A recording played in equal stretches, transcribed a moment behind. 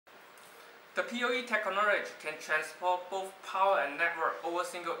The PoE technology can transport both power and network over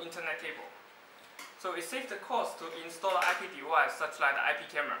single internet cable. So it saves the cost to install an IP device such like the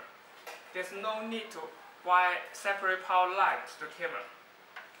IP camera. There's no need to wire separate power lines to the camera.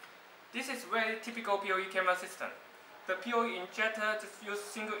 This is very typical PoE camera system. The PoE injector just uses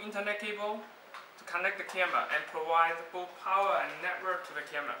single internet cable to connect the camera and provide both power and network to the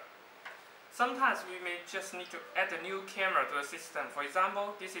camera. Sometimes we may just need to add a new camera to the system. For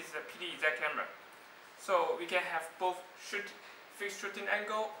example, this is the PTZ camera. So we can have both fixed shooting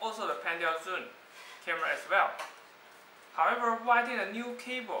angle, also the pendulum zoom camera as well. However, wiring a new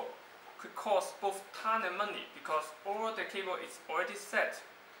cable could cost both time and money because all the cable is already set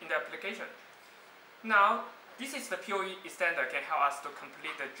in the application. Now, this is the PoE extender can help us to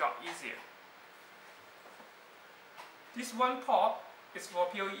complete the job easier. This one port is for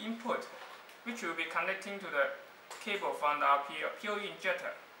PoE input, which will be connecting to the cable from our PoE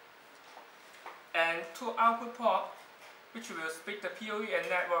injector. And two output ports, which will split the PoE and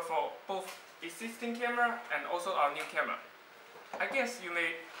network for both existing camera and also our new camera. I guess you may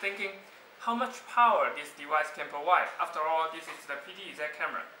be thinking how much power this device can provide. After all, this is the PTZ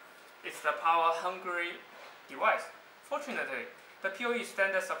camera. It's the power-hungry device. Fortunately, the PoE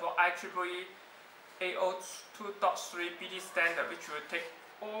standard supports IEEE 802.3 BD standard, which will take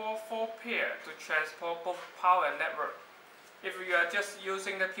all 4 pairs to transport both power and network. If you are just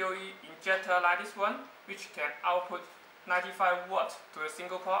using the PoE injector like this one, which can output 95 watts to a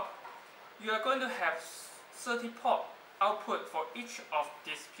single port, you are going to have 30 port output for each of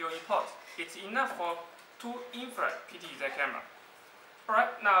these PoE ports. It's enough for 2 infrared PTZ camera.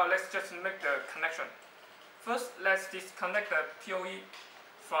 Alright, now let's just make the connection. First, let's disconnect the PoE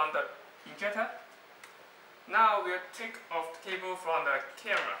from the injector. Now we'll take off the cable from the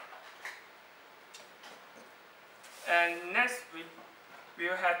camera. And next we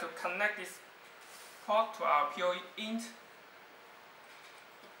will have to connect this port to our PoE int.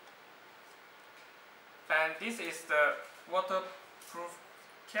 And this is the waterproof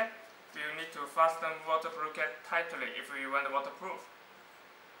cap. We will need to fasten waterproof cap tightly if we want the waterproof.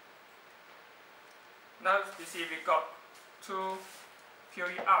 Now you see we got 2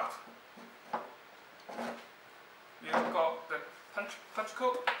 PoE out. We've got the punch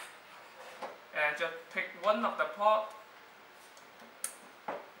code and just pick one of the port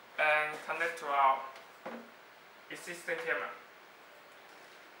and connect to our existing camera.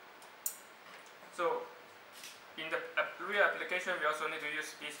 So in the real application, we also need to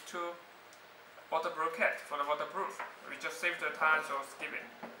use these 2 waterproof caps for the waterproof. We just save the time, so skip it.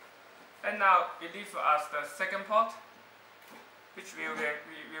 And now it leaves us the second port, which we will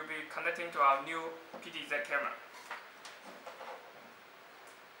be connecting to our new PTZ camera.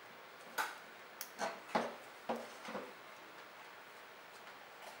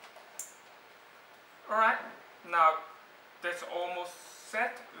 Alright, now that's almost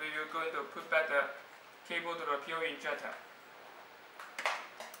set. We are going to put back the cable to the PoE injector.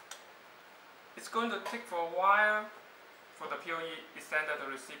 It's going to take for a while for the PoE extender to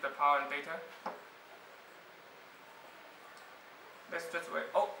receive the power and data. Let's just wait.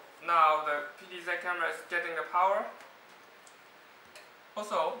 Oh, now the PTZ camera is getting the power.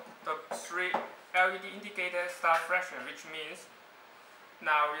 Also, the 3 LED indicators start flashing, which means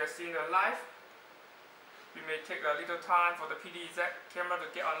now we are seeing the light. We may take a little time for the PTZ camera to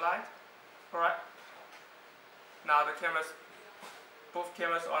get online. Alright. Now both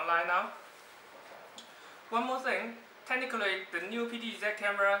cameras are online now. One more thing, technically the new PTZ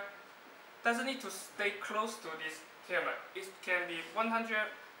camera doesn't need to stay close to this camera. It can be 100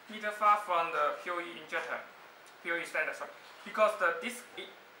 meters far from the PoE injector, PoE standard, sorry. Because this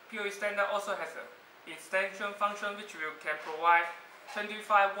PoE standard also has an extension function which can provide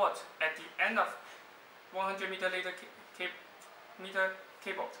 25 watts at the end of 100 meter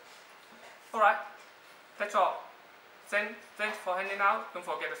cable. Alright, that's all. Thanks for hanging out. Don't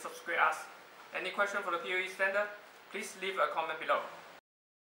forget to subscribe us. Any question for the PoE standard? Please leave a comment below.